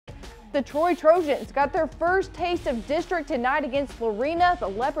The Troy Trojans got their first taste of district tonight against Lorena. The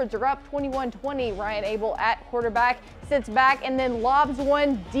Leopards are up 21-20. Ryan Abel at quarterback sits back and then lobs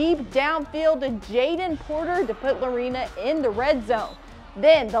one deep downfield to Jaden Porter to put Lorena in the red zone.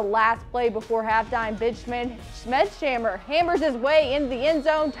 Then the last play before halftime, Schmedshammer hammers his way into the end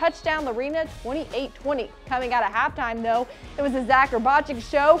zone. Touchdown Lorena, 28-20. Coming out of halftime though, it was a Zach Urbachik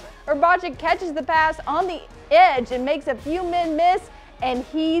show. Urbachik catches the pass on the edge and makes a few men miss, and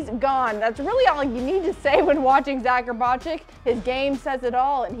he's gone. That's really all you need to say when watching Zach Urbachik. His game says it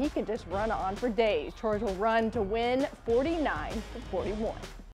all, and he could just run on for days. Troy will run to win 49-41.